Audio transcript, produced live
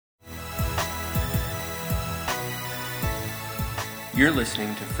You're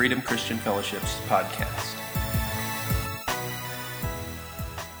listening to Freedom Christian Fellowship's podcast.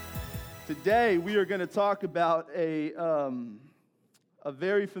 Today we are going to talk about a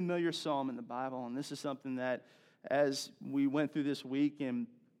very familiar psalm in the Bible, and this is something that, as we went through this week, and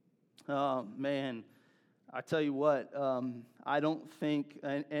man, I tell you what, I don't think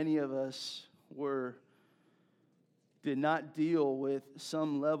any of us did not deal with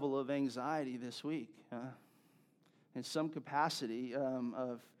some level of anxiety this week. In some capacity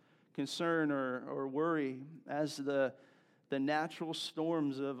of concern or worry as the natural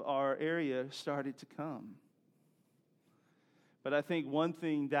storms of our area started to come. But I think one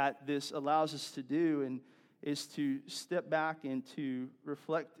thing that this allows us to do is to step back and to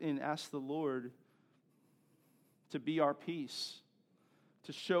reflect and ask the Lord to be our peace,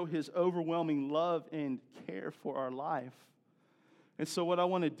 to show His overwhelming love and care for our life. And so what I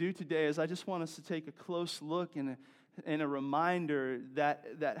want to do today is I just want us to take a close look and a reminder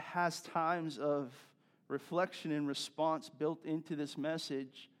that has times of reflection and response built into this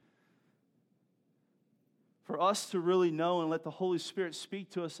message for us to really know and let the Holy Spirit speak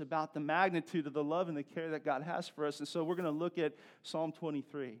to us about the magnitude of the love and the care that God has for us. And so we're going to look at Psalm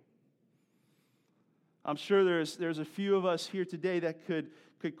 23. I'm sure there's a few of us here today that could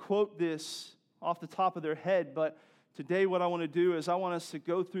quote this off the top of their head, but today what I want to do is I want us to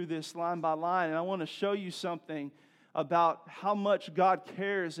go through this line by line, and I want to show you something about how much God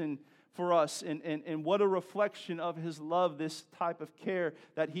cares for us and what a reflection of His love this type of care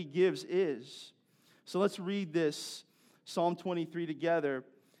that He gives is. So let's read this, Psalm 23 together. It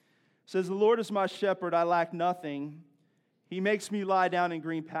says, "The Lord is my shepherd, I lack nothing. He makes me lie down in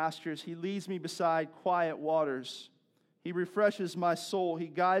green pastures. He leads me beside quiet waters. He refreshes my soul. He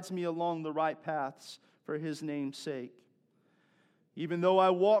guides me along the right paths for His name's sake. Even though I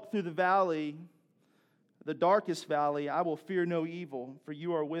walk through the darkest valley, I will fear no evil, for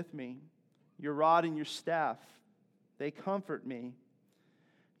You are with me. Your rod and Your staff, they comfort me.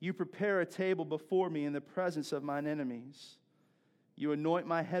 You prepare a table before me in the presence of mine enemies. You anoint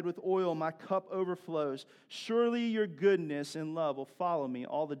my head with oil, my cup overflows. Surely Your goodness and love will follow me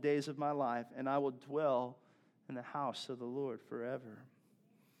all the days of my life, and I will dwell in the house of the Lord forever."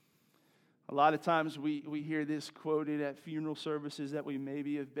 A lot of times we hear this quoted at funeral services that we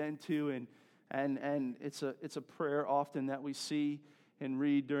maybe have been to, and it's a prayer often that we see and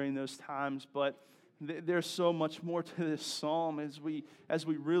read during those times. But there's so much more to this psalm as we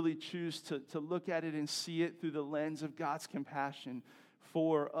really choose to look at it and see it through the lens of God's compassion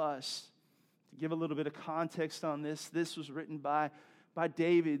for us. To give a little bit of context on this was written by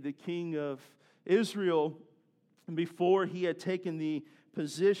David, the king of Israel, before he had taken the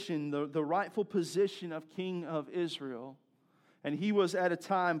position, the rightful position of king of Israel. And he was at a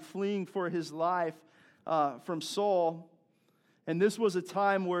time fleeing for his life from Saul. And this was a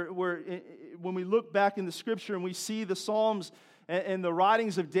time where when we look back in the Scripture and we see the Psalms and the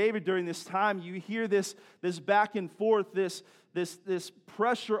writings of David during this time, you hear this back and forth, this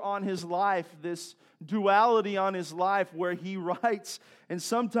pressure on his life, this duality on his life where he writes, and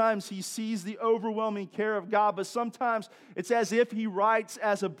sometimes he sees the overwhelming care of God, but sometimes it's as if he writes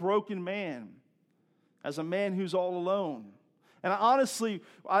as a broken man, as a man who's all alone. And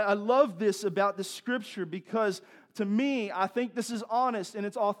I love this about the Scripture because to me, I think this is honest and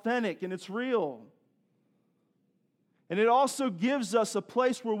it's authentic and it's real. And it also gives us a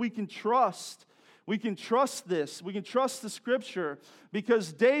place where we can trust. We can trust this. We can trust the Scripture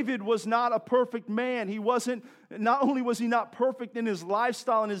because David was not a perfect man. Not only was he not perfect in his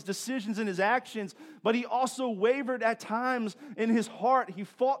lifestyle and his decisions and his actions, but he also wavered at times in his heart. He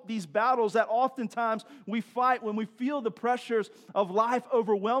fought these battles that oftentimes we fight when we feel the pressures of life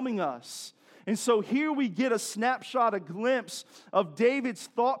overwhelming us. And so here we get a snapshot, a glimpse of David's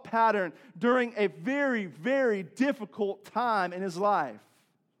thought pattern during a very, very difficult time in his life.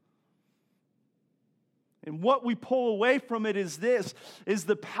 And what we pull away from it is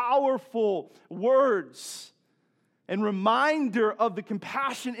the powerful words and reminder of the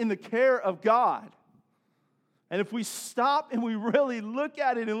compassion and the care of God. And if we stop and we really look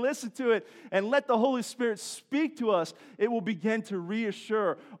at it and listen to it and let the Holy Spirit speak to us, it will begin to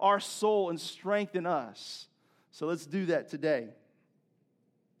reassure our soul and strengthen us. So let's do that today.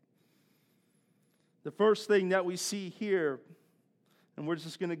 The first thing that we see here, and we're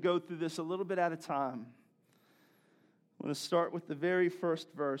just going to go through this a little bit at a time. I'm going to start with the very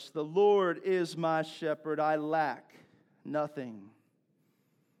first verse. "The Lord is my shepherd, I lack nothing."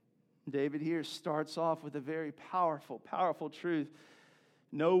 David here starts off with a very powerful, powerful truth.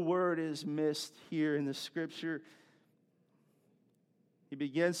 No word is missed here in the Scripture. He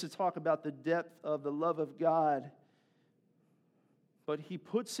begins to talk about the depth of the love of God but he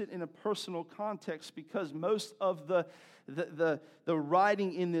puts it in a personal context because most of the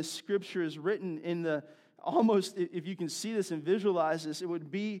writing in this scripture is written in the almost, if you can see this and visualize this, it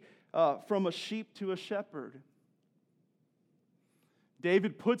would be from a sheep to a shepherd.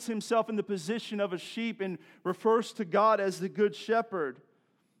 David puts himself in the position of a sheep and refers to God as the good shepherd.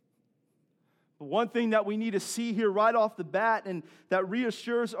 But one thing that we need to see here right off the bat and that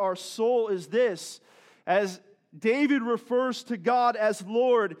reassures our soul is this: as David refers to God as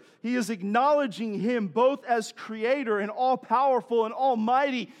Lord, he is acknowledging Him both as Creator and all-powerful and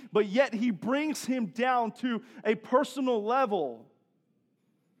almighty, but yet he brings Him down to a personal level.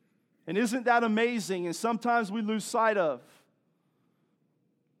 And isn't that amazing? And sometimes we lose sight of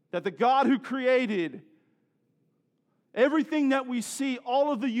that the God who created everything that we see,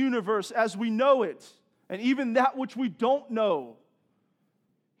 all of the universe as we know it, and even that which we don't know,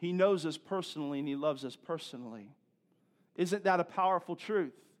 He knows us personally and He loves us personally. Isn't that a powerful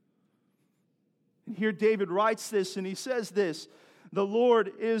truth? And here David writes this and he says this: the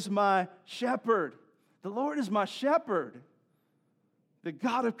Lord is my shepherd. The Lord is my shepherd. The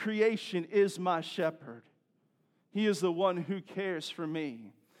God of creation is my shepherd. He is the one who cares for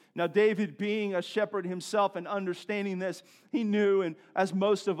me. Now, David, being a shepherd himself and understanding this, he knew, and as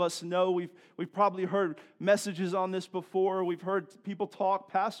most of us know, we've probably heard messages on this before. We've heard people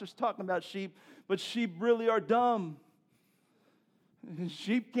talk, pastors talking about sheep, but sheep really are dumb.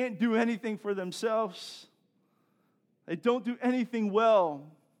 Sheep can't do anything for themselves. They don't do anything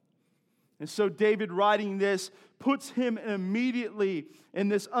well. And so David, writing this, puts him immediately in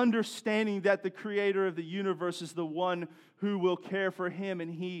this understanding that the Creator of the universe is the one who will care for him.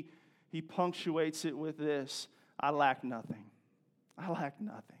 And he punctuates it with this: I lack nothing. I lack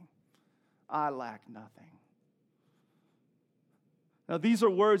nothing. I lack nothing. Now, these are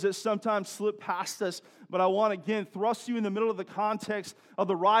words that sometimes slip past us, but I want to again thrust you in the middle of the context of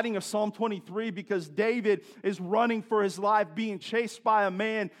the writing of Psalm 23, because David is running for his life, being chased by a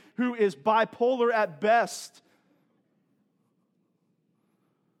man who is bipolar at best.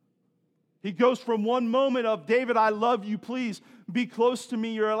 He goes from one moment of, David, I love you, please be close to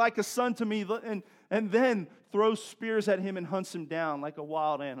me, you're like a son to me, and then throws spears at him and hunts him down like a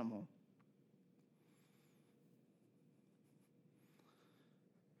wild animal.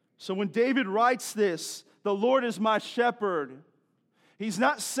 So when David writes this, the Lord is my shepherd, he's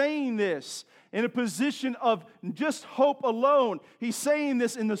not saying this in a position of just hope alone. He's saying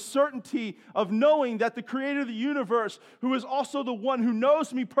this in the certainty of knowing that the Creator of the universe, who is also the one who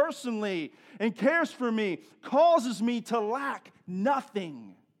knows me personally and cares for me, causes me to lack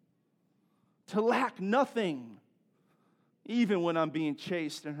nothing. To lack nothing, even when I'm being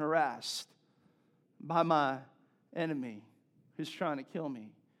chased and harassed by my enemy who's trying to kill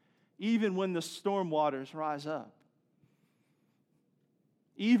me. Even when the storm waters rise up.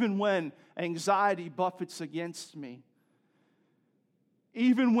 Even when anxiety buffets against me.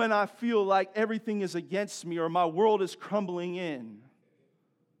 Even when I feel like everything is against me or my world is crumbling in.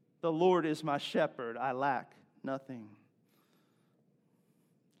 The Lord is my shepherd. I lack nothing.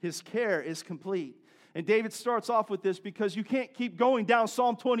 His care is complete. And David starts off with this because you can't keep going down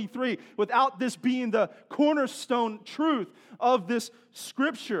Psalm 23 without this being the cornerstone truth of this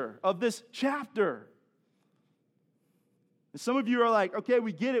scripture, of this chapter. And some of you are like, okay,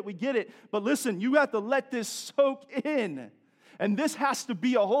 we get it. But listen, you have to let this soak in. And this has to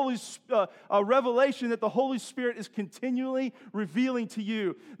be a revelation that the Holy Spirit is continually revealing to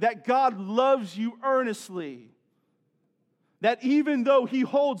you, that God loves you earnestly. That even though He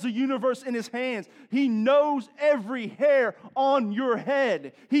holds the universe in His hands, He knows every hair on your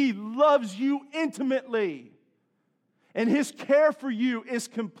head. He loves you intimately. And His care for you is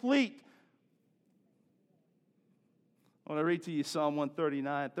complete. I want to read to you Psalm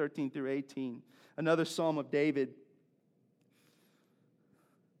 139, 13 through 18. Another Psalm of David.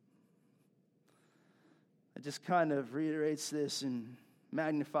 It just kind of reiterates this and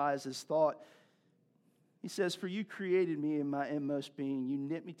magnifies this thought. He says, for you created me in my inmost being. You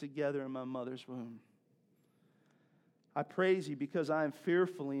knit me together in my mother's womb. I praise you because I am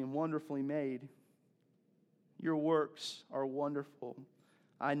fearfully and wonderfully made. Your works are wonderful.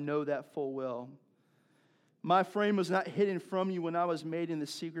 I know that full well. My frame was not hidden from you when I was made in the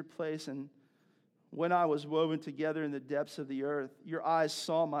secret place and when I was woven together in the depths of the earth. Your eyes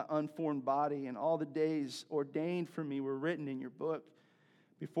saw my unformed body, and all the days ordained for me were written in your book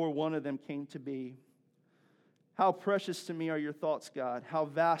before one of them came to be. How precious to me are your thoughts, God. How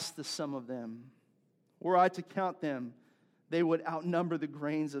vast the sum of them. Were I to count them, they would outnumber the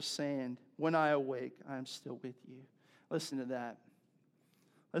grains of sand. When I awake, I am still with you. Listen to that.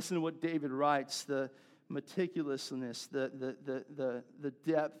 Listen to what David writes. meticulousness, the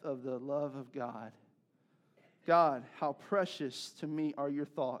depth of the love of God. God, how precious to me are your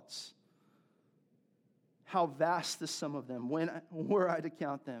thoughts. How vast the sum of them. Were I to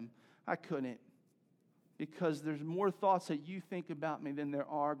count them, I couldn't. Because there's more thoughts that you think about me than there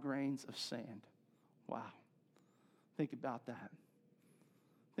are grains of sand. Wow. Think about that.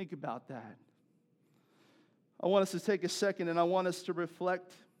 Think about that. I want us to take a second and I want us to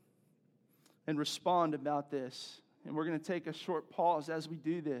reflect and respond about this. And we're going to take a short pause as we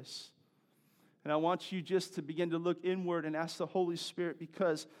do this. And I want you just to begin to look inward and ask the Holy Spirit,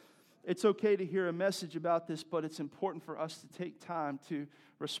 because it's okay to hear a message about this, but it's important for us to take time to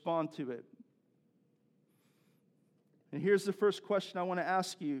respond to it. And here's the first question I want to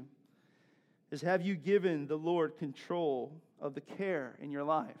ask you is, have you given the Lord control of the care in your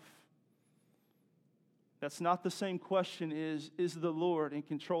life? That's not the same question is the Lord in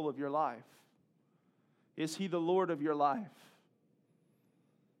control of your life? Is He the Lord of your life?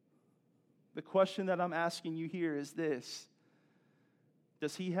 The question that I'm asking you here is this: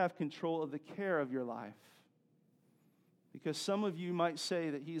 does He have control of the care of your life? Because some of you might say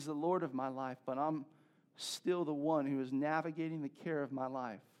that He's the Lord of my life, but I'm still the one who is navigating the care of my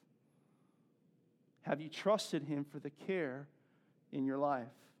life. Have you trusted Him for the care in your life?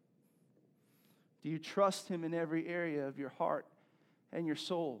 Do you trust Him in every area of your heart and your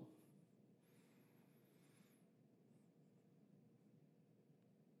soul?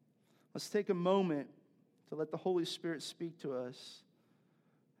 Let's take a moment to let the Holy Spirit speak to us.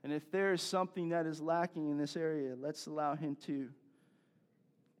 And if there is something that is lacking in this area, let's allow Him to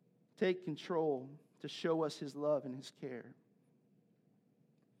take control, to show us His love and His care.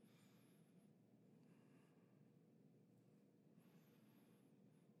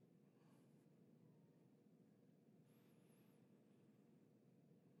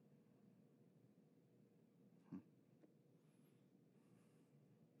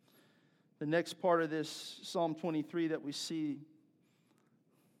 The next part of this Psalm 23 that we see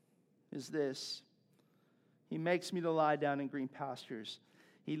is this: He makes me to lie down in green pastures.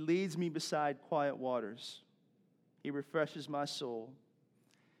 He leads me beside quiet waters. He refreshes my soul.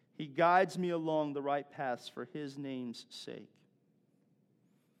 He guides me along the right paths for His name's sake.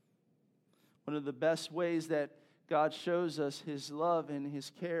 One of the best ways that God shows us His love and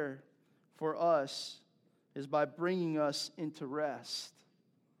His care for us is by bringing us into rest.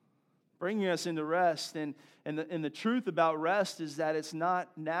 Bringing us into rest. And the truth about rest is that it's not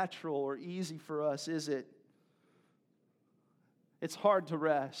natural or easy for us, is it? It's hard to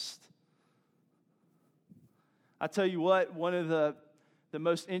rest. I tell you what, one of the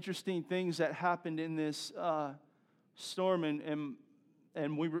most interesting things that happened in this storm,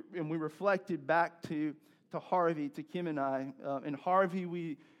 and we reflected back to Harvey, to Kim and I. In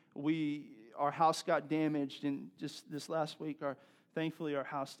Harvey, our house got damaged, and just this last week, thankfully our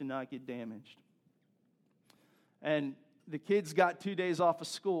house did not get damaged. And the kids got 2 days off of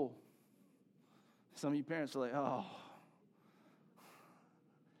school. Some of you parents are like, oh.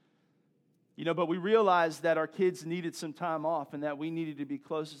 But we realized that our kids needed some time off and that we needed to be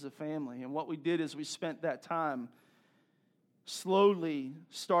close as a family. And what we did is we spent that time slowly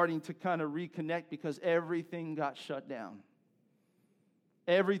starting to kind of reconnect, because everything got shut down.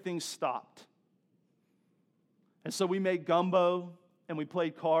 Everything stopped. And so we made gumbo, and we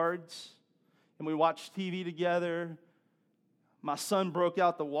played cards, and we watched TV together. My son broke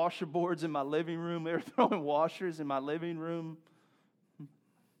out the washer boards in my living room. They were throwing washers in my living room.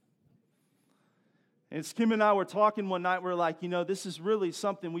 And Kim and I were talking one night. We're like, this is really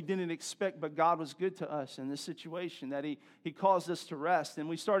something we didn't expect, but God was good to us in this situation, that He caused us to rest. And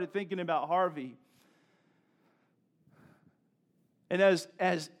we started thinking about Harvey. And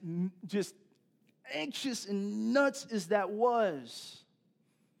as just anxious and nuts as that was,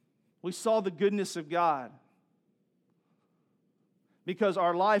 we saw the goodness of God, because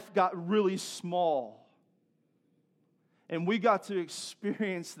our life got really small. And we got to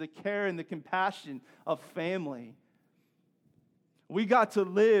experience the care and the compassion of family. We got to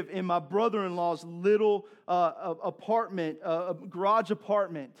live in my brother-in-law's little apartment, garage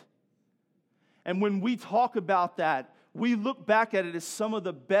apartment. And when we talk about that, we look back at it as some of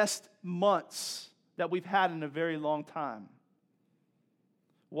the best months that we've had in a very long time.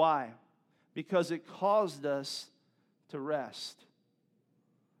 Why? Because it caused us to rest.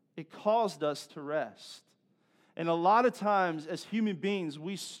 It caused us to rest. And a lot of times, as human beings,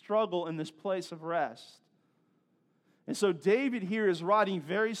 we struggle in this place of rest. And so David here is writing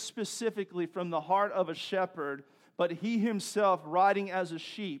very specifically from the heart of a shepherd, but he himself riding as a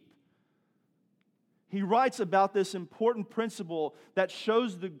sheep. he writes about this important principle that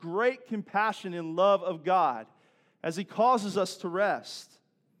shows the great compassion and love of God as he causes us to rest.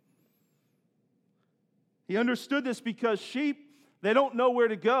 He understood this because sheep, they don't know where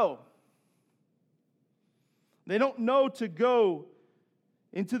to go. They don't know to go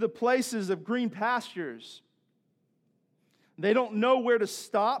into the places of green pastures. They don't know where to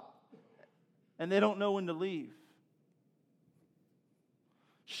stop, and they don't know when to leave.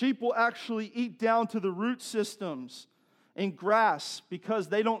 Sheep will actually eat down to the root systems and grass because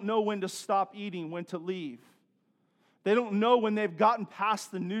they don't know when to stop eating, when to leave. They don't know when they've gotten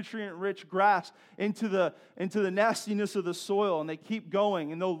past the nutrient-rich grass into the nastiness of the soil, and they keep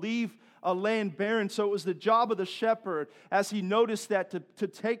going, and they'll leave a land barren. So it was the job of the shepherd, as he noticed that, to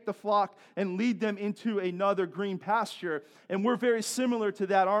take the flock and lead them into another green pasture. And we're very similar to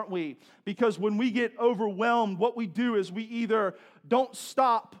that, aren't we? Because when we get overwhelmed, what we do is we either don't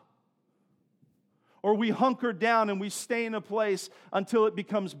stop or we hunker down and we stay in a place until it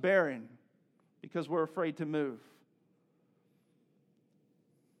becomes barren because we're afraid to move.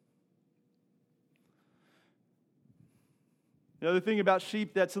 The other thing about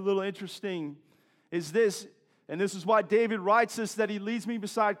sheep that's a little interesting is this, and this is why David writes this, that he leads me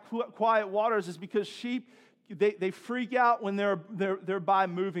beside quiet waters, is because sheep, they freak out when they're by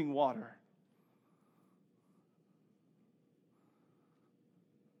moving water.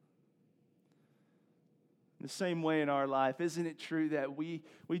 The same way in our life, isn't it true that we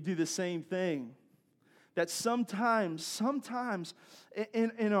do the same thing? That sometimes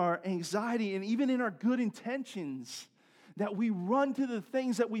in our anxiety and even in our good intentions, that we run to the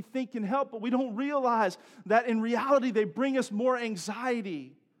things that we think can help, but we don't realize that in reality they bring us more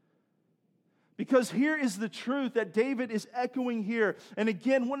anxiety. Because here is the truth that David is echoing here. And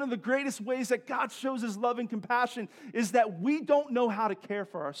again, one of the greatest ways that God shows his love and compassion is that we don't know how to care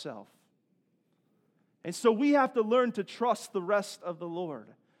for ourselves. And so we have to learn to trust the rest of the Lord.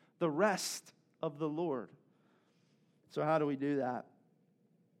 The rest of the Lord. So how do we do that?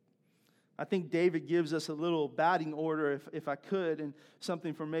 I think David gives us a little batting order, if I could, and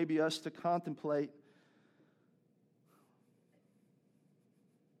something for maybe us to contemplate.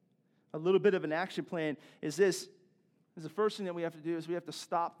 A little bit of an action plan is this. Is the first thing that we have to do is we have to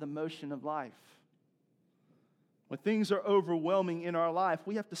stop the motion of life. When things are overwhelming in our life,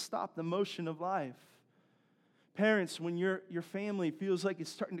 we have to stop the motion of life. Parents, when your family feels like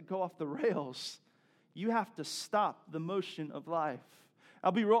it's starting to go off the rails, you have to stop the motion of life.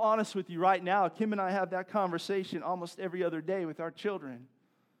 I'll be real honest with you right now. Kim and I have that conversation almost every other day with our children.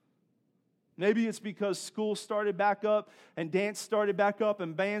 Maybe it's because school started back up, and dance started back up,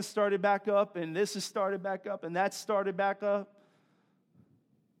 and band started back up, and this has started back up, and that started back up.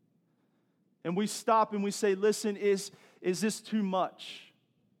 And we stop and we say, listen, is this too much?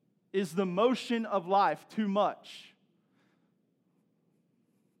 Is the motion of life too much?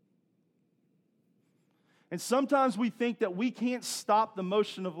 And sometimes we think that we can't stop the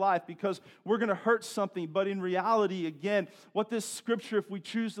motion of life because we're going to hurt something. But in reality, again, what this scripture, if we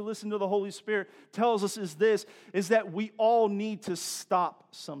choose to listen to the Holy Spirit, tells us is this, is that we all need to stop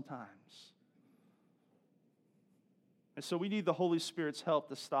sometimes. And so we need the Holy Spirit's help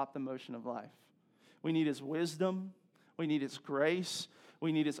to stop the motion of life. We need His wisdom. We need His grace.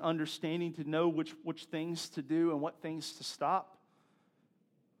 We need His understanding to know which things to do and what things to stop.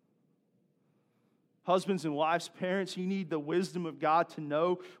 Husbands and wives, parents, you need the wisdom of God to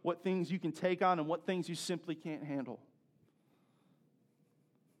know what things you can take on and what things you simply can't handle.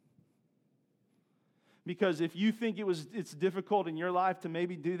 Because if you think it's difficult in your life to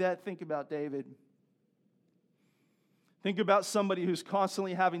maybe do that, think about David. Think about somebody who's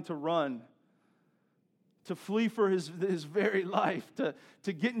constantly having to run, to flee for his very life,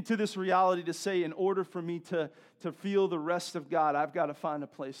 to get into this reality to say, in order for me to feel the rest of God, I've got to find a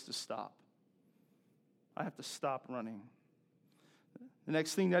place to stop. I have to stop running. The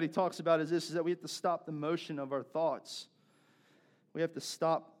next thing that he talks about is this, is that we have to stop the motion of our thoughts. We have to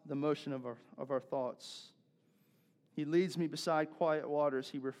stop the motion of our thoughts. He leads me beside quiet waters.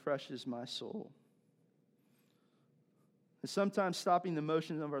 He refreshes my soul. And sometimes stopping the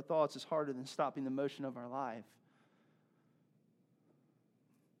motion of our thoughts is harder than stopping the motion of our life.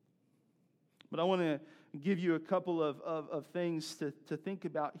 But I want to give you a couple of things to think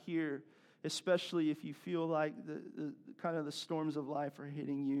about here, especially if you feel like the kind of the storms of life are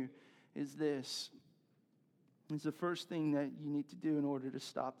hitting you, is this. It's the first thing that you need to do in order to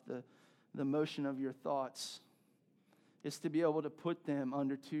stop the motion of your thoughts, is to be able to put them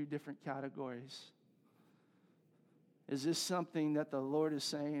under two different categories. Is this something that the Lord is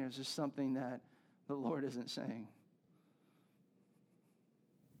saying, or is this something that the Lord isn't saying?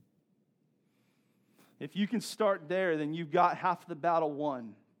 If you can start there, then you've got half the battle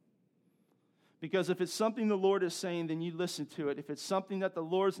won. Because if it's something the Lord is saying, then you listen to it. If it's something that the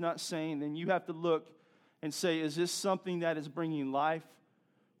Lord's not saying, then you have to look and say, is this something that is bringing life,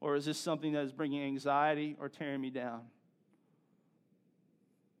 or is this something that is bringing anxiety or tearing me down?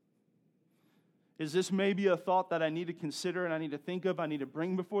 Is this maybe a thought that I need to consider and I need to think of, I need to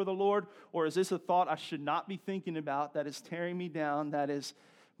bring before the Lord? Or is this a thought I should not be thinking about that is tearing me down, that is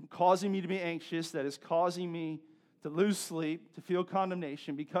causing me to be anxious, that is causing me to lose sleep, to feel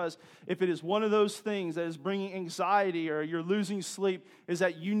condemnation? Because if it is one of those things that is bringing anxiety or you're losing sleep, is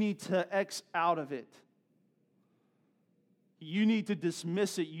that you need to X out of it. You need to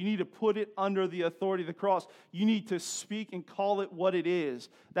dismiss it. You need to put it under the authority of the cross. You need to speak and call it what it is.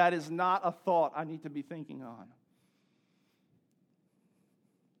 That is not a thought I need to be thinking on.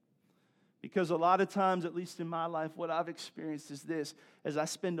 Because a lot of times, at least in my life, what I've experienced is this, as I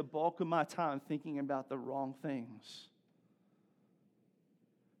spend the bulk of my time thinking about the wrong things.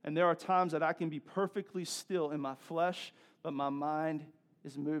 And there are times that I can be perfectly still in my flesh, but my mind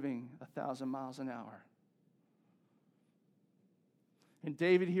is moving 1,000 miles an hour. And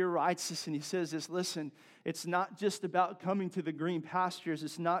David here writes this and he says this, listen, it's not just about coming to the green pastures.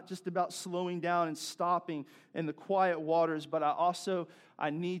 It's not just about slowing down and stopping in the quiet waters, but I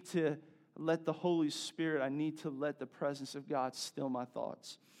need to let the Holy Spirit, I need to let the presence of God still my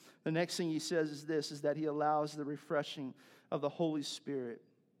thoughts. The next thing he says is this, is that he allows the refreshing of the Holy Spirit.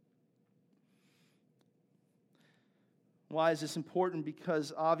 Why is this important?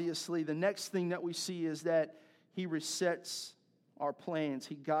 Because obviously the next thing that we see is that he resets our plans.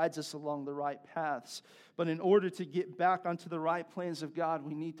 He guides us along the right paths. But in order to get back onto the right plans of God,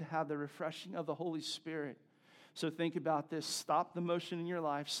 we need to have the refreshing of the Holy Spirit. So think about this. Stop the motion in your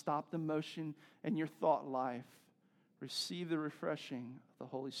life. Stop the motion in your thought life. Receive the refreshing of the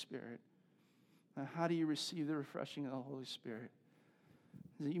Holy Spirit. Now, how do you receive the refreshing of the Holy Spirit?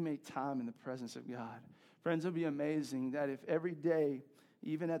 That you make time in the presence of God. Friends, it would be amazing that if every day,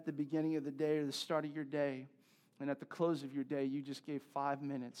 even at the beginning of the day or the start of your day, and at the close of your day, you just gave 5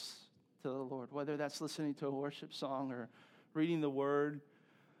 minutes to the Lord, whether that's listening to a worship song or reading the Word,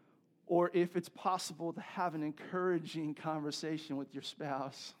 or if it's possible to have an encouraging conversation with your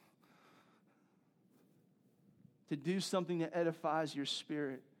spouse, to do something that edifies your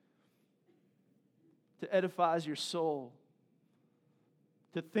spirit, to edifies your soul,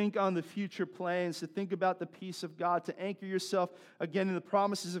 to think on the future plans, to think about the peace of God, to anchor yourself again in the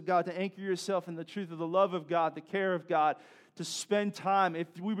promises of God, to anchor yourself in the truth of the love of God, the care of God, to spend time. If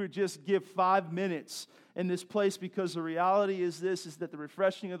we would just give 5 minutes in this place, because the reality is this, is that the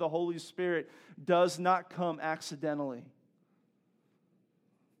refreshing of the Holy Spirit does not come accidentally.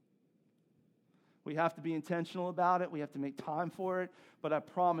 We have to be intentional about it. We have to make time for it. But I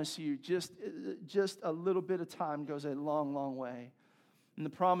promise you, just a little bit of time goes a long, long way. And the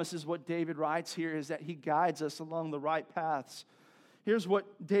promise is what David writes here, is that he guides us along the right paths. Here's what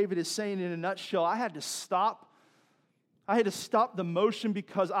David is saying in a nutshell. I had to stop the motion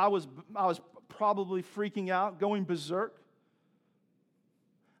because I was probably freaking out, going berserk.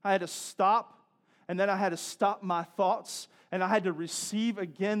 I had to stop, and then I had to stop my thoughts, and I had to receive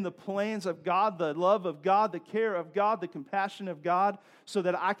again the plans of God, the love of God, the care of God, the compassion of God, so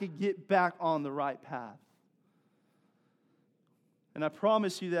that I could get back on the right path. And I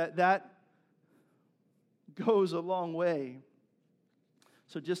promise you that goes a long way.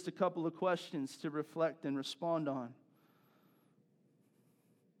 So just a couple of questions to reflect and respond on.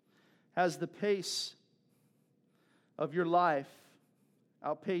 Has the pace of your life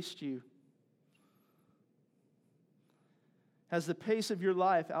outpaced you? Has the pace of your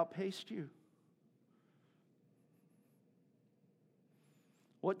life outpaced you?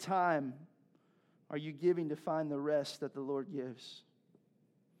 What time are you giving to find the rest that the Lord gives?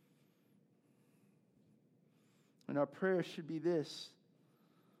 And our prayer should be this: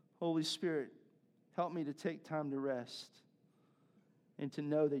 Holy Spirit, help me to take time to rest and to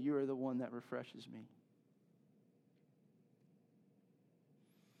know that you are the one that refreshes me.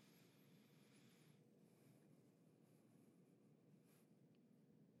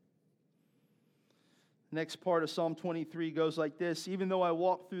 Next part of Psalm 23 goes like this: even though I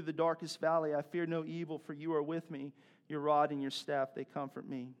walk through the darkest valley, I fear no evil, for you are with me. Your rod and your staff, they comfort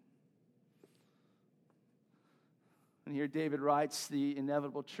me. And here David writes the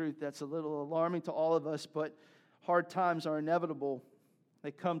inevitable truth that's a little alarming to all of us, but hard times are inevitable.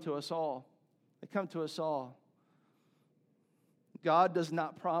 They come to us all. They come to us all. God does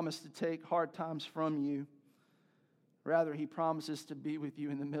not promise to take hard times from you. Rather, He promises to be with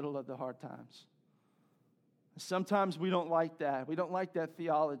you in the middle of the hard times. Sometimes we don't like that. We don't like that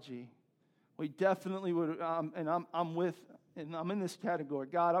theology. We definitely would, and I'm in this category.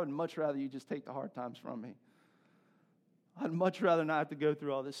 God, I would much rather you just take the hard times from me. I'd much rather not have to go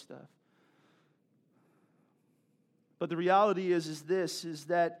through all this stuff. But the reality is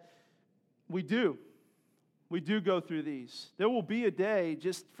that we do go through these. There will be a day,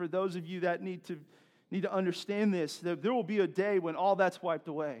 just for those of you that need to understand this, that there will be a day when all that's wiped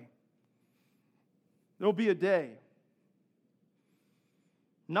away. There will be a day.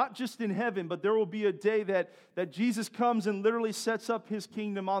 Not just in heaven, but there will be a day that Jesus comes and literally sets up his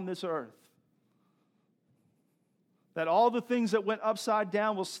kingdom on this earth. That all the things that went upside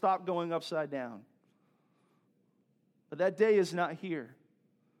down will stop going upside down. But that day is not here.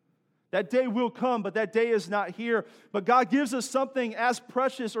 That day will come, but that day is not here. But God gives us something as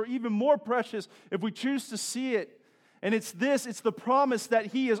precious or even more precious if we choose to see it. And it's the promise that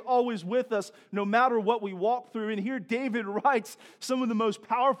he is always with us no matter what we walk through. And here David writes some of the most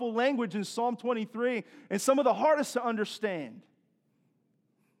powerful language in Psalm 23 and some of the hardest to understand.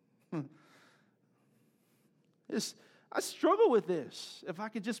 I struggle with this, if I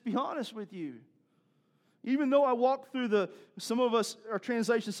could just be honest with you. Even though I walk through some of us, our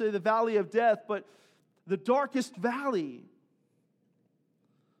translations say the valley of death, but the darkest valley,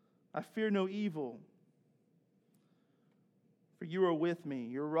 I fear no evil. For you are with me,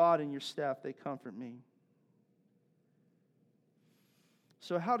 your rod and your staff, they comfort me.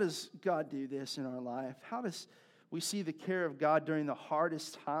 So how does God do this in our life? How does we see the care of God during the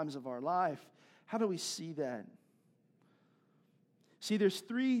hardest times of our life? How do we see that? See, there's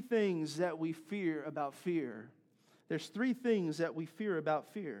three things that we fear about fear. There's three things that we fear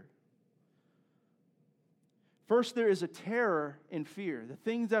about fear. First, there is a terror in fear. The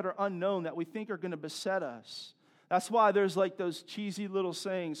things that are unknown that we think are going to beset us. That's why there's like those cheesy little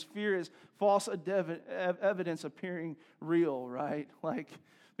sayings. Fear is false evidence appearing real, right?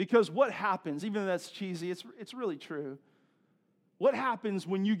 Because what happens, even though that's cheesy, it's really true. What happens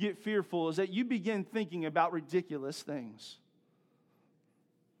when you get fearful is that you begin thinking about ridiculous things.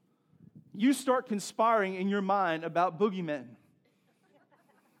 You start conspiring in your mind about boogeymen.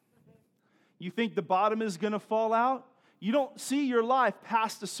 You think the bottom is going to fall out? You don't see your life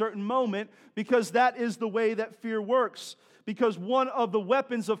past a certain moment because that is the way that fear works. Because one of the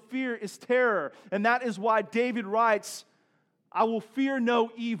weapons of fear is terror. And that is why David writes, I will fear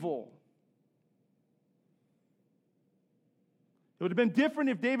no evil. It would have been different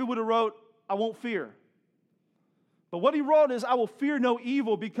if David would have wrote, I won't fear. But what he wrote is, I will fear no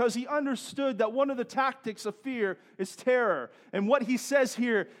evil, because he understood that one of the tactics of fear is terror. And what he says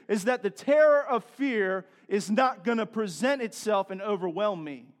here is that the terror of fear is not going to present itself and overwhelm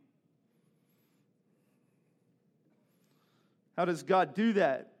me. How does God do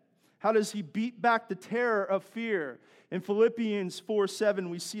that? How does he beat back the terror of fear? In Philippians 4:7,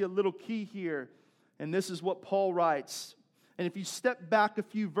 we see a little key here. And this is what Paul writes. And if you step back a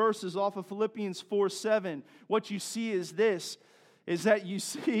few verses off of Philippians 4:7, what you see is this, is that you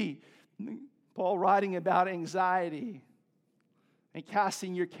see Paul writing about anxiety and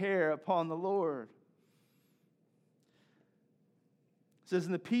casting your care upon the Lord. It says,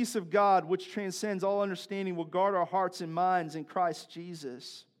 and the peace of God, which transcends all understanding, will guard our hearts and minds in Christ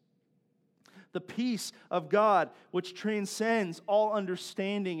Jesus. The peace of God, which transcends all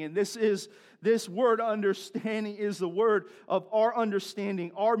understanding. And this word understanding is the word of our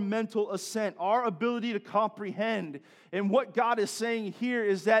understanding, our mental assent, our ability to comprehend. And what God is saying here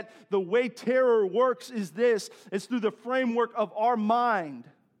is that the way terror works is this. It's through the framework of our mind.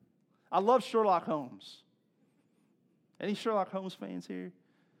 I love Sherlock Holmes. Any Sherlock Holmes fans here?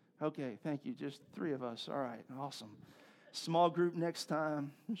 Okay, thank you. Just 3 of us. All right, awesome. Small group next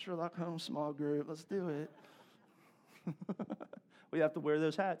time. Sherlock Holmes small group. Let's do it. We have to wear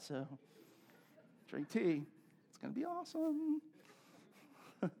those hats, so drink tea. It's going to be awesome.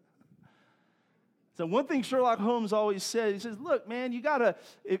 So one thing Sherlock Holmes always said, he says, look, man, you got to,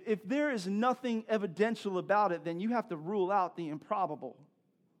 if there is nothing evidential about it, then you have to rule out the improbable.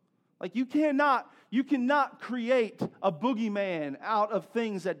 Like you cannot create a boogeyman out of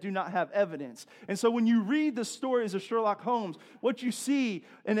things that do not have evidence. And so when you read the stories of Sherlock Holmes, what you see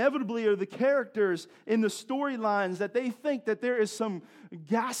inevitably are the characters in the storylines that they think that there is some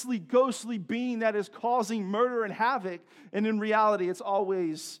ghastly, ghostly being that is causing murder and havoc. And in reality, it's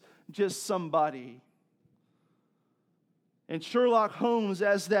always just somebody. And Sherlock Holmes,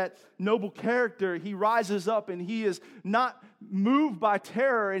 as that noble character, he rises up and he is not moved by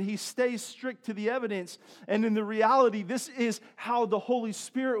terror and he stays strict to the evidence. And in the reality, this is how the Holy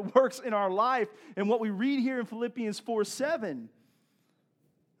Spirit works in our life. And what we read here in Philippians 4:7,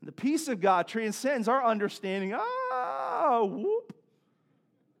 the peace of God transcends our understanding. Whoop.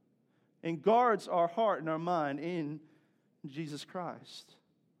 and guards our heart and our mind in Jesus Christ.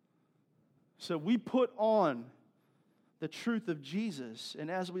 So we put on the truth of Jesus,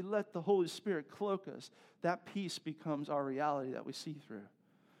 and as we let the Holy Spirit cloak us, that peace becomes our reality that we see through.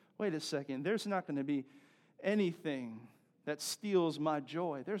 Wait a second, there's not going to be anything that steals my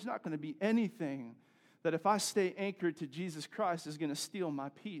joy. There's not going to be anything that if I stay anchored to Jesus Christ is going to steal my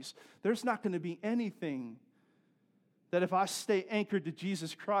peace. There's not going to be anything that if I stay anchored to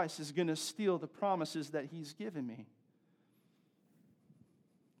Jesus Christ is going to steal the promises that He's given me.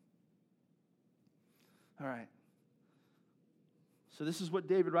 All right. So this is what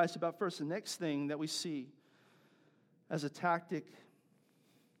David writes about first. The next thing that we see as a tactic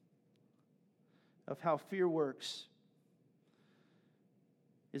of how fear works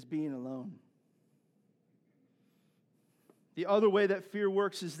is being alone. The other way that fear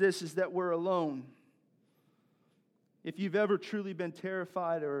works is this, is that we're alone. If you've ever truly been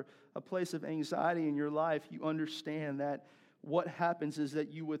terrified or a place of anxiety in your life, you understand that what happens is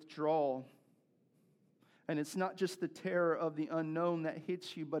that you withdraw. And it's not just the terror of the unknown that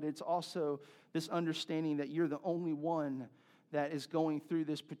hits you, but it's also this understanding that you're the only one that is going through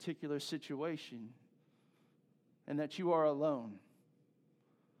this particular situation and that you are alone.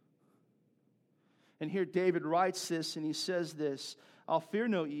 And here David writes this, and he says this, I'll fear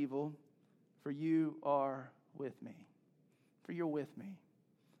no evil, for you are with me. For you're with me.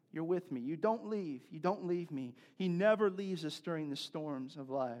 You're with me. You don't leave. You don't leave me. He never leaves us during the storms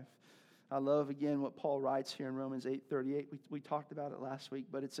of life. I love, again, what Paul writes here in Romans 8:38. We talked about it last week,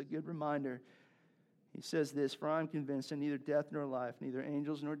 but it's a good reminder. He says this, for I'm convinced that neither death nor life, neither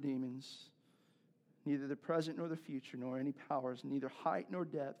angels nor demons, neither the present nor the future, nor any powers, neither height nor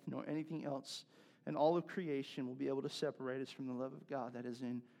depth, nor anything else and all of creation will be able to separate us from the love of God that is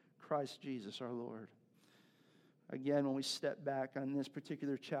in Christ Jesus our Lord. Again, when we step back on this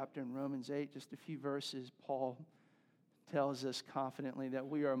particular chapter in Romans 8, just a few verses, Paul tells us confidently that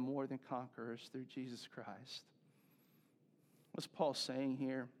we are more than conquerors through Jesus Christ. What's Paul saying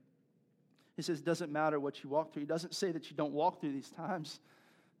here? He says it doesn't matter what you walk through. He doesn't say that you don't walk through these times.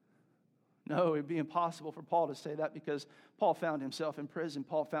 No, it would be impossible for Paul to say that because Paul found himself in prison.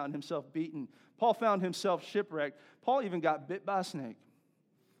 Paul found himself beaten. Paul found himself shipwrecked. Paul even got bit by a snake.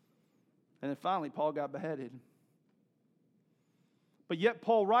 And then finally, Paul got beheaded. But yet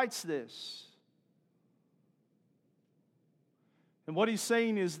Paul writes this. And what he's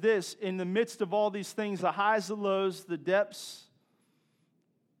saying is this, in the midst of all these things, the highs, the lows, the depths,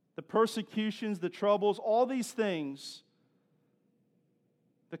 the persecutions, the troubles, all these things,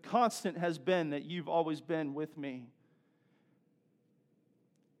 the constant has been that you've always been with me.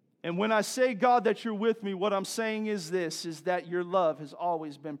 And when I say, God, that you're with me, what I'm saying is this, is that your love has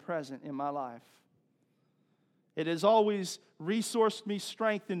always been present in my life. It has always resourced me,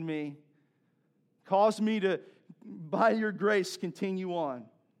 strengthened me, caused me to, by your grace, continue on.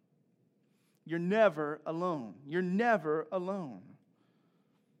 You're never alone. You're never alone.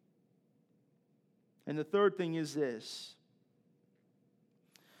 And the third thing is this.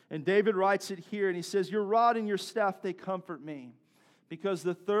 And David writes it here, and he says, your rod and your staff, they comfort me. Because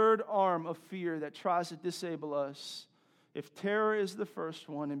the third arm of fear that tries to disable us, if terror is the first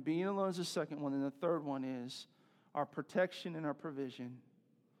one and being alone is the second one, then the third one is our protection and our provision.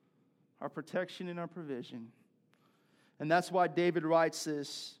 Our protection and our provision. And that's why David writes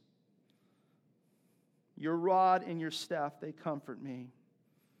this. Your rod and your staff, they comfort me.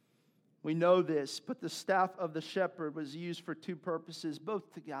 We know this, but the staff of the shepherd was used for two purposes,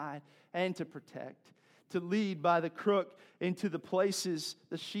 both to guide and to protect, to lead by the crook into the places,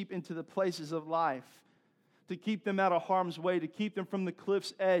 the sheep into the places of life, to keep them out of harm's way, to keep them from the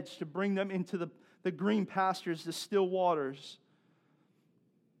cliff's edge, to bring them into the green pastures, the still waters.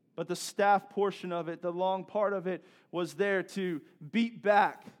 But the staff portion of it, the long part of it, was there to beat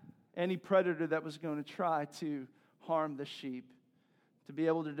back any predator that was going to try to harm the sheep, to be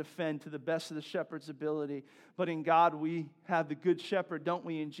able to defend to the best of the shepherd's ability. But in God, we have the good shepherd, don't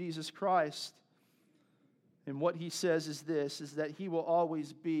we, in Jesus Christ? And what he says is this, is that he will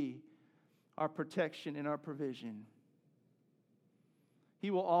always be our protection and our provision.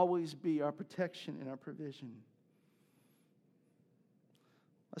 He will always be our protection and our provision.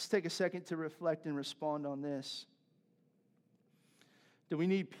 Let's take a second to reflect and respond on this. Do we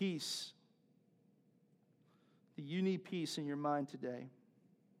need peace? Do you need peace in your mind today?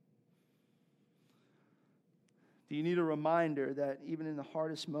 Do you need a reminder that even in the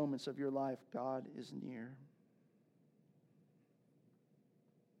hardest moments of your life, God is near?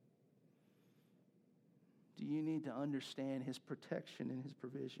 Do you need to understand His protection and His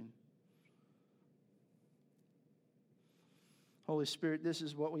provision? Holy Spirit, this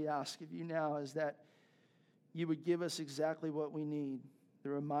is what we ask of you now, is that you would give us exactly what we need. The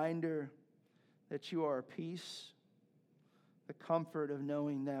reminder that you are our peace, the comfort of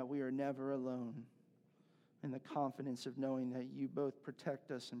knowing that we are never alone, and the confidence of knowing that you both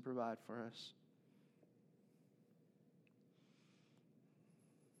protect us and provide for us.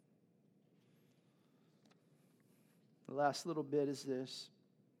 The last little bit is this.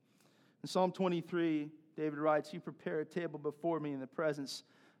 In Psalm 23, David writes, "You prepare a table before me in the presence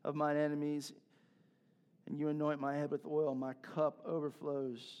of mine enemies, and you anoint my head with oil. My cup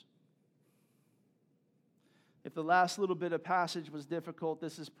overflows." If the last little bit of passage was difficult,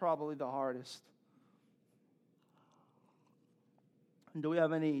 this is probably the hardest. And do we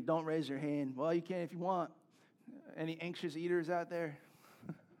have any? Don't raise your hand. Well, you can if you want. Any anxious eaters out there?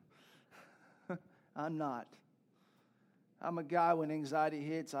 I'm not. I'm a guy, when anxiety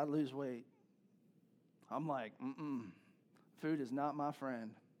hits, I lose weight. I'm like, food is not my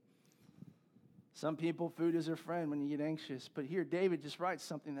friend. Some people, food is their friend when you get anxious. But here, David just writes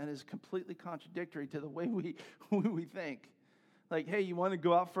something that is completely contradictory to the way we think. Like, hey, you want to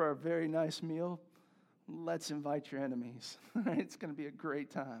go out for a very nice meal? Let's invite your enemies. It's going to be a great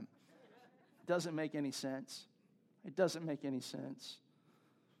time. Doesn't make any sense. It doesn't make any sense.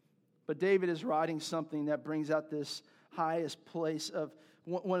 But David is writing something that brings out this highest place of,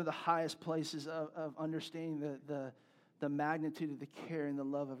 one of the highest places of understanding the magnitude of the care and the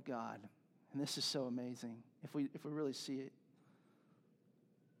love of God. And this is so amazing if we really see it.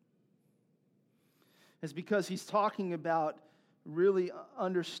 It's because he's talking about really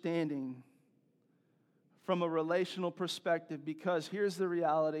understanding from a relational perspective, because here's the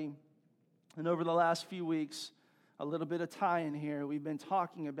reality. And over the last few weeks, a little bit of tie-in here, we've been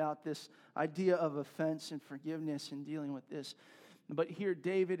talking about this idea of offense and forgiveness and dealing with this. But here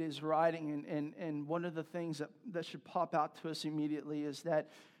David is writing, and one of the things that should pop out to us immediately is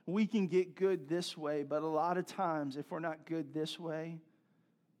that we can get good this way, but a lot of times, if we're not good this way,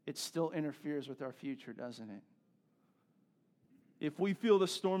 it still interferes with our future, doesn't it? If we feel the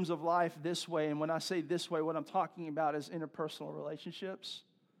storms of life this way, and when I say this way, what I'm talking about is interpersonal relationships,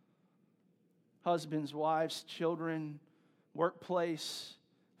 husbands, wives, children, workplace,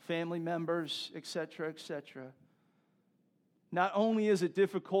 family members, etc., etc. Not only is it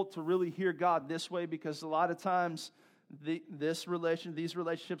difficult to really hear God this way, because a lot of times these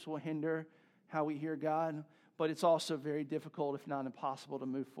relationships will hinder how we hear God, but it's also very difficult, if not impossible, to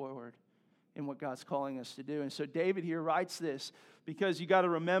move forward in what God's calling us to do. And so David here writes this because you got to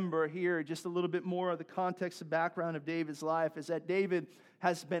remember here just a little bit more of the context and background of David's life is that David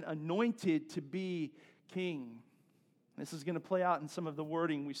has been anointed to be king. This is going to play out in some of the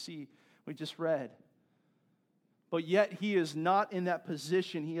wording we just read. But yet he is not in that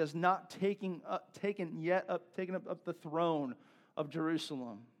position. He has not taken up the throne of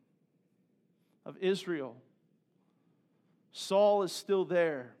Jerusalem, of Israel. Saul is still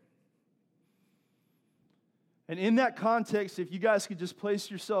there. And in that context, if you guys could just place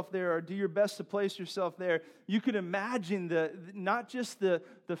yourself there or do your best to place yourself there, you could imagine not just the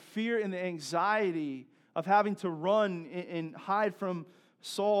fear and the anxiety of having to run and hide from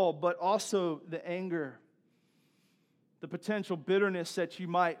Saul, but also the anger, the potential bitterness that you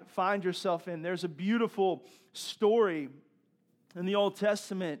might find yourself in. There's a beautiful story in the Old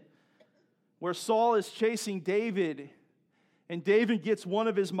Testament where Saul is chasing David, and David gets one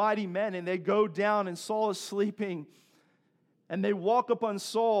of his mighty men, and they go down, and Saul is sleeping. And they walk up on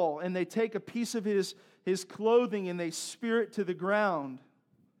Saul, and they take a piece of his clothing, and they spear it to the ground.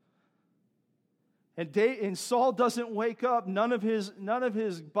 And Saul doesn't wake up. None of his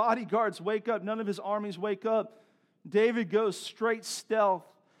bodyguards wake up. None of his armies wake up. David goes straight stealth,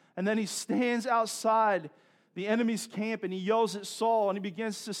 and then he stands outside the enemy's camp, and he yells at Saul, and he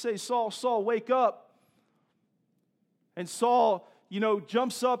begins to say, "Saul, Saul, wake up." And Saul,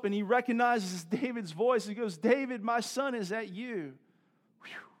 jumps up and he recognizes David's voice. He goes, "David, my son, is that you?"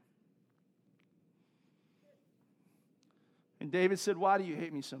 Whew. And David said, "Why do you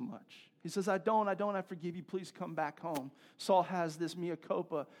hate me so much?" He says, I don't, I forgive you. Please come back home. Saul has this mea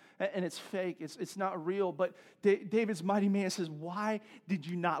culpa, and it's fake. It's not real. But David's mighty man says, "Why did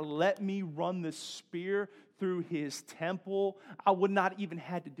you not let me run the spear through his temple? I would not even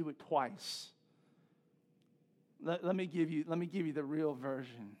had to do it twice." Let me give you the real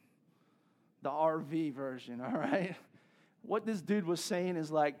version, the RV version, all right? What this dude was saying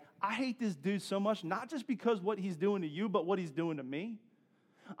is like, I hate this dude so much, not just because what he's doing to you, but what he's doing to me.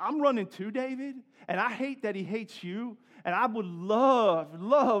 I'm running to David, and I hate that he hates you, and I would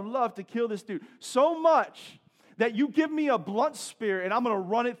love to kill this dude so much that you give me a blunt spear, and I'm going to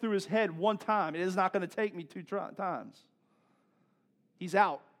run it through his head one time. It is not going to take me two times. He's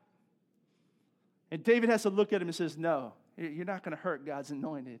out. And David has to look at him and says, no, you're not going to hurt God's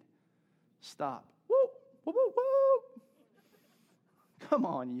anointed. Stop. Whoop, whoop, whoop, whoop. Come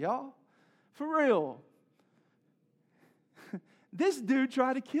on, y'all. For real. This dude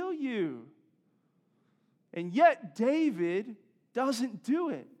tried to kill you. And yet David doesn't do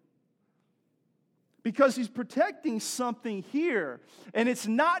it. Because he's protecting something here. And it's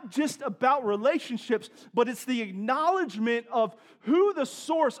not just about relationships, but it's the acknowledgement of who the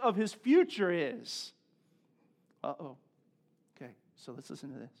source of his future is. Uh-oh. Okay, so let's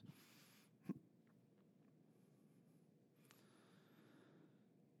listen to this.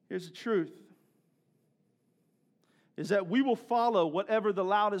 Here's the truth. Is that we will follow whatever the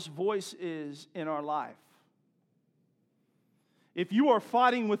loudest voice is in our life. If you are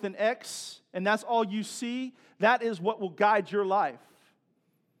fighting with an ex and that's all you see, that is what will guide your life.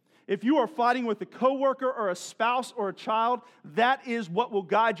 If you are fighting with a coworker or a spouse or a child, that is what will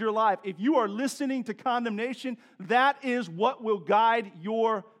guide your life. If you are listening to condemnation, that is what will guide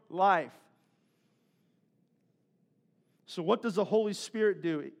your life. So what does the Holy Spirit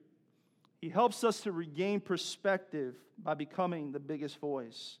do? He helps us to regain perspective by becoming the biggest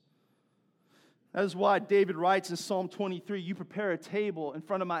voice. That is why David writes in Psalm 23, you prepare a table in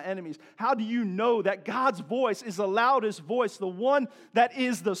front of my enemies. How do you know that God's voice is the loudest voice, the one that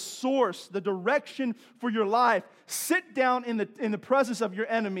is the source, the direction for your life? Sit down in the presence of your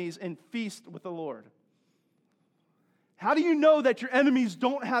enemies and feast with the Lord. How do you know that your enemies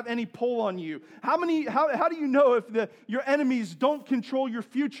don't have any pull on you? How do you know if your enemies don't control your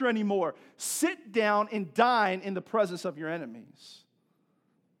future anymore? Sit down and dine in the presence of your enemies.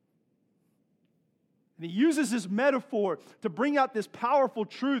 And he uses this metaphor to bring out this powerful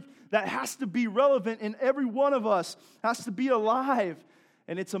truth that has to be relevant in every one of us, has to be alive.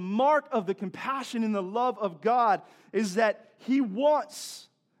 And it's a mark of the compassion and the love of God is that he wants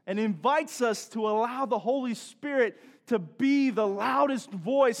and invites us to allow the Holy Spirit to be the loudest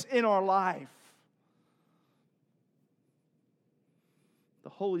voice in our life. The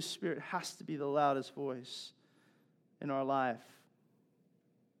Holy Spirit has to be the loudest voice in our life.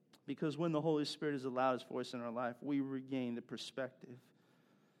 Because when the Holy Spirit is the loudest voice in our life, we regain the perspective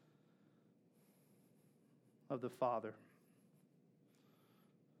of the Father.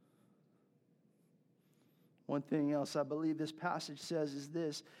 One thing else I believe this passage says is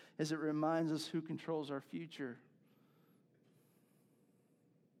this, is it reminds us who controls our future.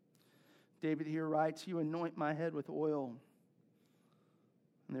 David here writes, you anoint my head with oil.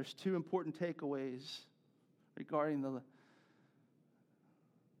 And there's two important takeaways regarding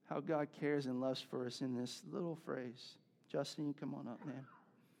how God cares and loves for us in this little phrase. Justin, you come on up, man.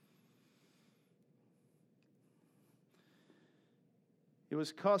 It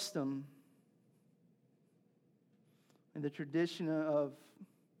was custom in the tradition of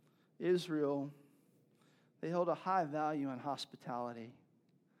Israel, they held a high value on hospitality.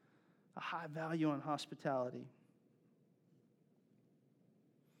 A high value on hospitality.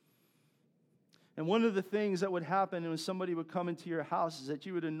 And one of the things that would happen when somebody would come into your house is that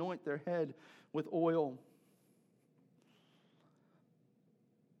you would anoint their head with oil.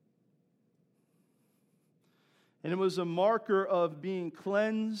 And it was a marker of being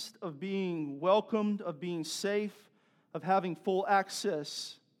cleansed, of being welcomed, of being safe, of having full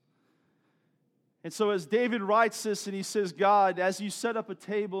access. And so as David writes this and he says, God, as you set up a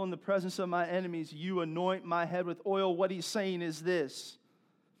table in the presence of my enemies, you anoint my head with oil. What he's saying is this,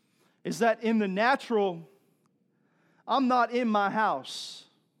 is that in the natural, I'm not in my house.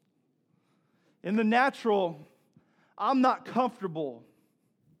 In the natural, I'm not comfortable.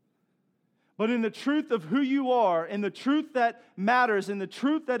 But in the truth of who you are, in the truth that matters, in the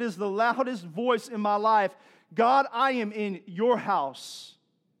truth that is the loudest voice in my life, God, I am in your house.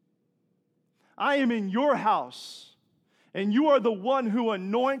 I am in your house. And you are the one who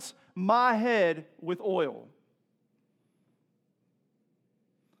anoints my head with oil.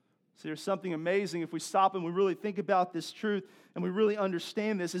 So there's something amazing if we stop and we really think about this truth and we really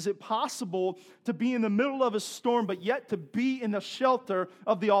understand this. Is it possible to be in the middle of a storm but yet to be in the shelter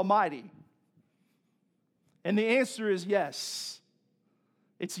of the Almighty? And the answer is yes.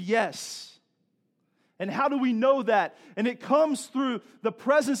 It's yes. And how do we know that? And it comes through the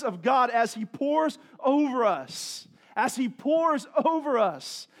presence of God as He pours over us. As He pours over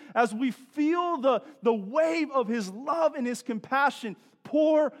us. As we feel the wave of His love and His compassion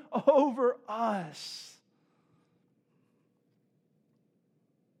pour over us.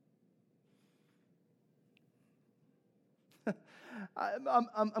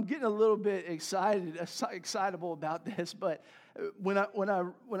 I'm getting a little bit excitable about this, but when I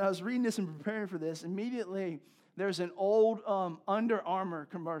was reading this and preparing for this, immediately There's an old Under Armour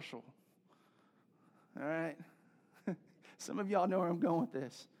commercial. All right? Some of y'all know where I'm going with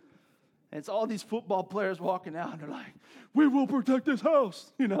this. And it's all these football players walking out, and they're like, we will protect this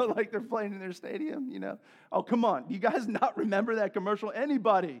house. You know, like they're playing in their stadium, you know. Oh, come on. Do you guys not remember that commercial?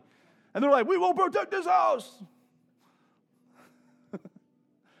 Anybody? And they're like, we will protect this house.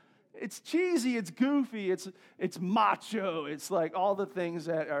 It's cheesy, it's goofy, it's macho. It's like all the things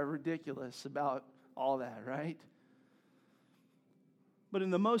that are ridiculous about all that, right? But in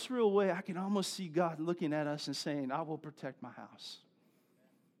the most real way, I can almost see God looking at us and saying, I will protect my house.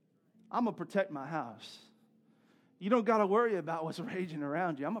 I'm going to protect my house. You don't got to worry about what's raging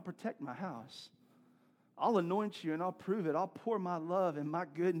around you. I'm going to protect my house. I'll anoint you and I'll prove it. I'll pour my love and my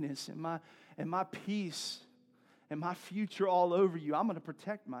goodness and my peace and my future all over you. I'm going to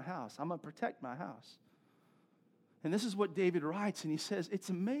protect my house. I'm going to protect my house. And this is what David writes, and he says,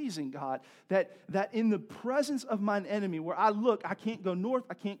 it's amazing, God, that in the presence of mine enemy, where I look, I can't go north,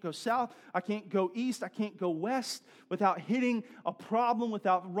 I can't go south, I can't go east, I can't go west without hitting a problem,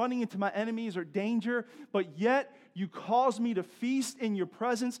 without running into my enemies or danger, but yet you cause me to feast in your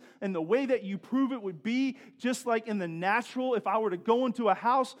presence, and the way that you prove it would be just like in the natural. If I were to go into a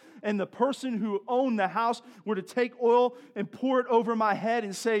house and the person who owned the house were to take oil and pour it over my head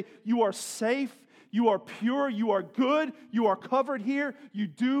and say, you are safe, you are pure, you are good, you are covered here, you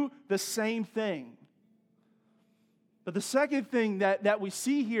do the same thing. But the second thing that we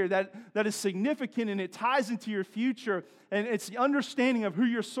see here that is significant, and it ties into your future, and it's the understanding of who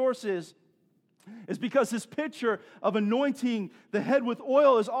your source is because this picture of anointing the head with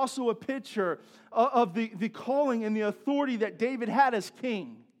oil is also a picture of the calling and the authority that David had as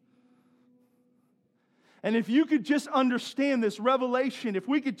king. And if you could just understand this revelation, if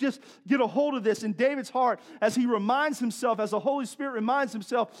we could just get a hold of this in David's heart as he reminds himself, as the Holy Spirit reminds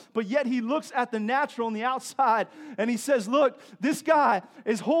himself, but yet he looks at the natural and the outside and he says, look, this guy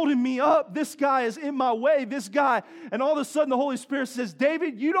is holding me up. This guy is in my way. This guy. And all of a sudden the Holy Spirit says,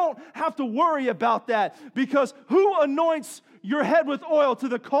 David, you don't have to worry about that, because who anoints your head with oil to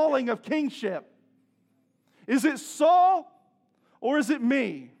the calling of kingship? Is it Saul or is it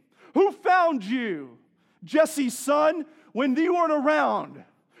me? Who found you? Jesse's son, when you weren't around?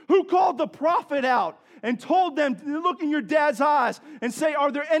 Who called the prophet out and told them to look in your dad's eyes and say,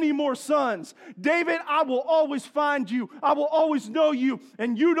 are there any more sons? David, I will always find you. I will always know you.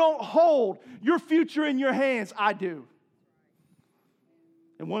 And you don't hold your future in your hands. I do.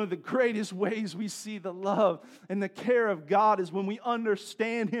 And one of the greatest ways we see the love and the care of God is when we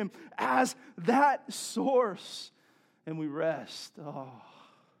understand Him as that source and we rest. Oh.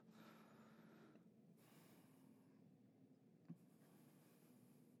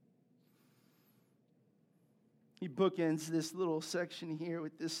 He bookends this little section here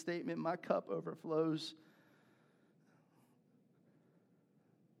with this statement, my cup overflows.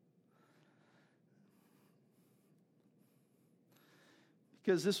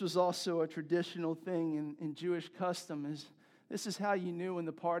 Because this was also a traditional thing in Jewish custom. This is how you knew when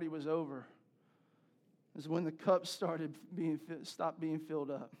the party was over. Is when the cup stopped being filled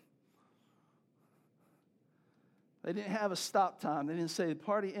up. They didn't have a stop time. They didn't say the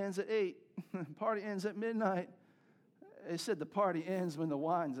party ends at 8, the party ends at midnight. They said the party ends when the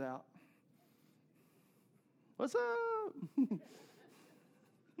wine's out. What's up?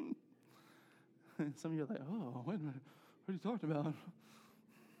 Some of you are like, oh, wait a minute. What are you talking about?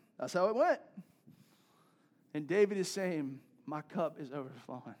 That's how it went. And David is saying, my cup is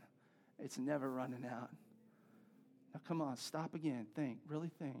overflowing. It's never running out. Now come on, stop again. Think,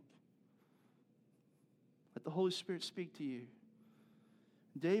 really think. Let the Holy Spirit speak to you.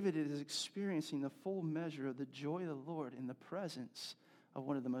 David is experiencing the full measure of the joy of the Lord in the presence of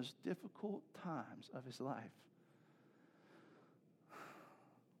one of the most difficult times of his life.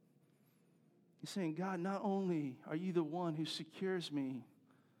 He's saying, God, not only are you the one who secures me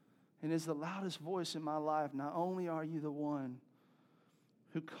and is the loudest voice in my life, not only are you the one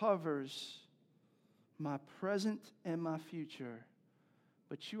who covers my present and my future,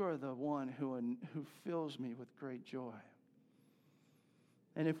 but you are the one who fills me with great joy.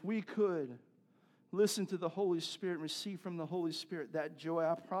 And if we could listen to the Holy Spirit and receive from the Holy Spirit that joy,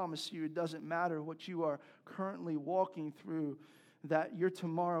 I promise you, it doesn't matter what you are currently walking through, that your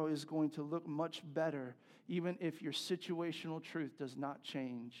tomorrow is going to look much better, even if your situational truth does not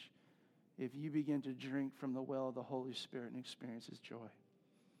change, if you begin to drink from the well of the Holy Spirit and experience His joy.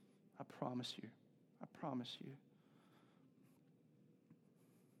 I promise you. I promise you.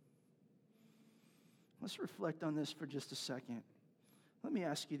 Let's reflect on this for just a second. Let me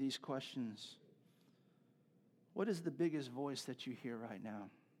ask you these questions. What is the biggest voice that you hear right now?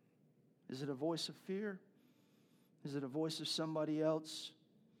 Is it a voice of fear? Is it a voice of somebody else?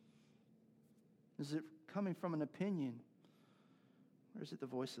 Is it coming from an opinion? Or is it the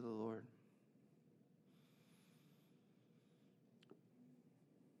voice of the Lord?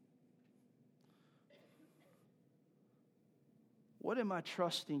 What am I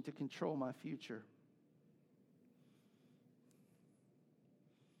trusting to control my future?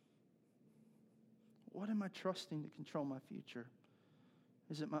 What am I trusting to control my future?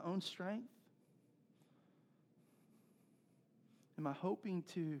 Is it my own strength? Am I hoping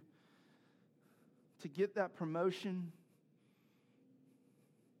to get that promotion?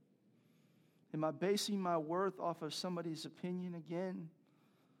 Am I basing my worth off of somebody's opinion again?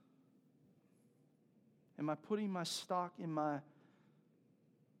 Am I putting my stock in my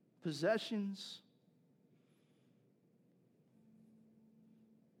possessions?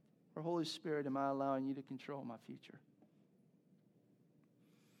 Or Holy Spirit, am I allowing you to control my future?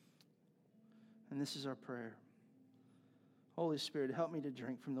 And this is our prayer. Holy Spirit, help me to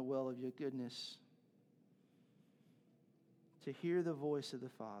drink from the well of your goodness, to hear the voice of the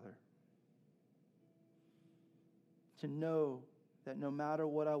Father, to know that no matter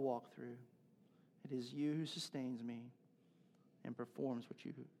what I walk through, it is you who sustains me and performs what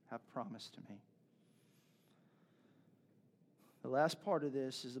you have promised to me. The last part of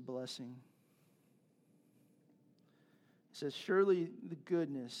this is a blessing. It says, surely the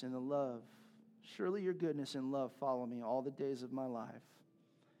goodness and the love, surely your goodness and love follow me all the days of my life,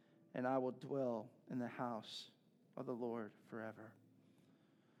 and I will dwell in the house of the Lord forever.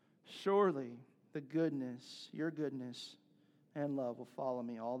 Surely the goodness, your goodness and love will follow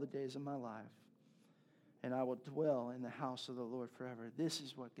me all the days of my life, and I will dwell in the house of the Lord forever. This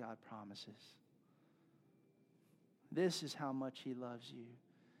is what God promises. This is how much He loves you.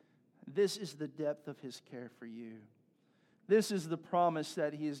 This is the depth of His care for you. This is the promise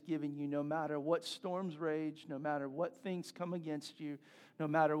that He has given you no matter what storms rage, no matter what things come against you, no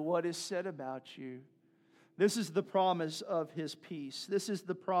matter what is said about you. This is the promise of His peace. This is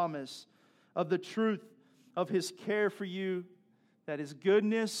the promise of the truth of His care for you, that His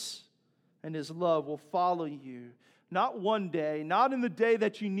goodness and His love will follow you. Not one day, not in the day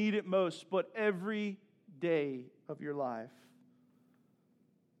that you need it most, but every day of your life.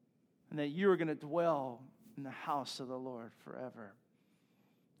 And that you are going to dwell in the house of the Lord forever.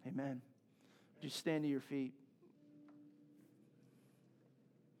 Amen. Would you stand to your feet?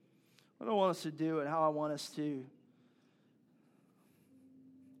 What I want us to do and how I want us to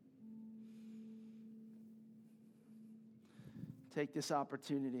take this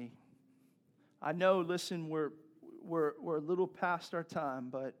opportunity. I know, listen, we're a little past our time,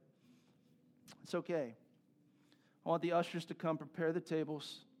 but it's okay. I want the ushers to come prepare the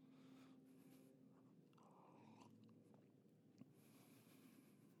tables.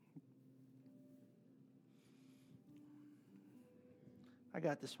 I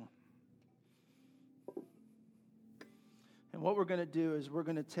got this one. And what we're going to do is we're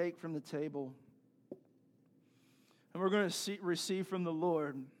going to take from the table and we're going to receive from the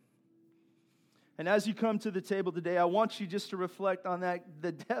Lord. And as you come to the table today, I want you just to reflect on that,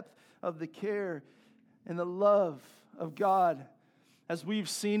 the depth of the care and the love of God as we've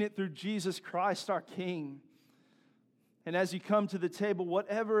seen it through Jesus Christ, our King. And as you come to the table,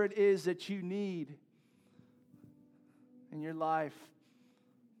 whatever it is that you need in your life,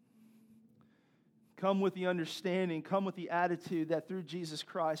 come with the understanding, come with the attitude that through Jesus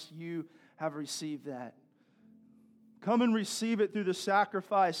Christ you have received that. Come and receive it through the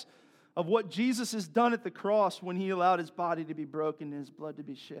sacrifice of what Jesus has done at the cross when He allowed His body to be broken and His blood to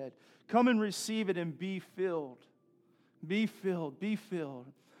be shed. Come and receive it and be filled. Be filled. Be filled.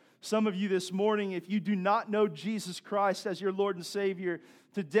 Some of you this morning, if you do not know Jesus Christ as your Lord and Savior,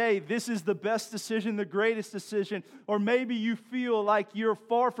 today this is the best decision, the greatest decision. Or maybe you feel like you're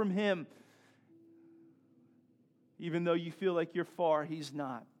far from Him. Even though you feel like you're far, He's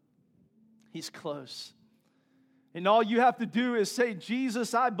not. He's close. And all you have to do is say,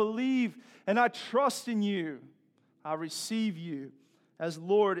 Jesus, I believe and I trust in you. I receive you as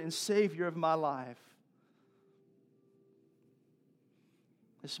Lord and Savior of my life.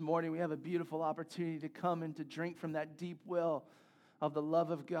 This morning we have a beautiful opportunity to come and to drink from that deep well of the love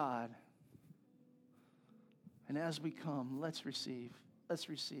of God. And as we come, let's receive. Let's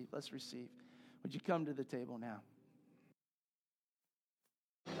receive. Let's receive. Would you come to the table now?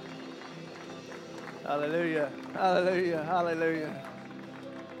 Hallelujah, hallelujah, hallelujah.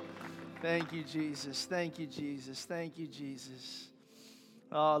 Thank you, Jesus. Thank you, Jesus. Thank you, Jesus.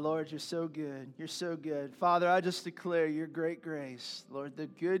 Oh, Lord, you're so good. You're so good. Father, I just declare your great grace, Lord, the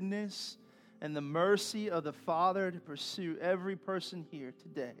goodness and the mercy of the Father to pursue every person here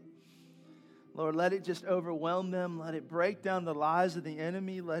today. Lord, let it just overwhelm them. Let it break down the lies of the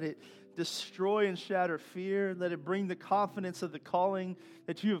enemy. Let it destroy and shatter fear. Let it bring the confidence of the calling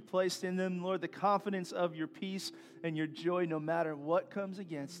that you have placed in them. Lord, the confidence of your peace and your joy no matter what comes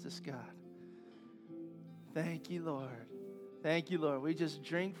against us, God. Thank you, Lord. Thank you, Lord. We just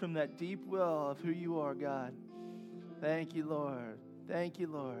drink from that deep well of who you are, God. Thank you, Lord. Thank you,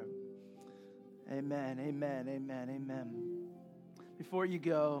 Lord. Amen, amen, amen, amen. Before you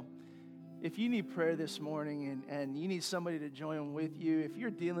go, if you need prayer this morning and you need somebody to join with you, if you're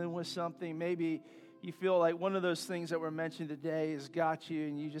dealing with something, maybe you feel like one of those things that were mentioned today has got you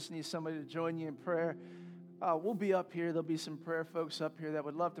and you just need somebody to join you in prayer, we'll be up here. There'll be some prayer folks up here that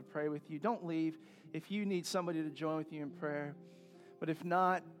would love to pray with you. Don't leave if you need somebody to join with you in prayer. But if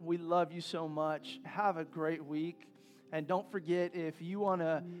not, we love you so much. Have a great week. And don't forget, if you want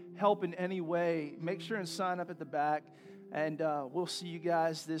to help in any way, make sure and sign up at the back. And we'll see you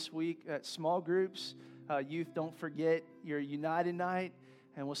guys this week at small groups. Youth, don't forget your United Night.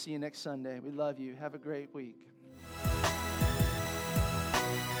 And we'll see you next Sunday. We love you. Have a great week.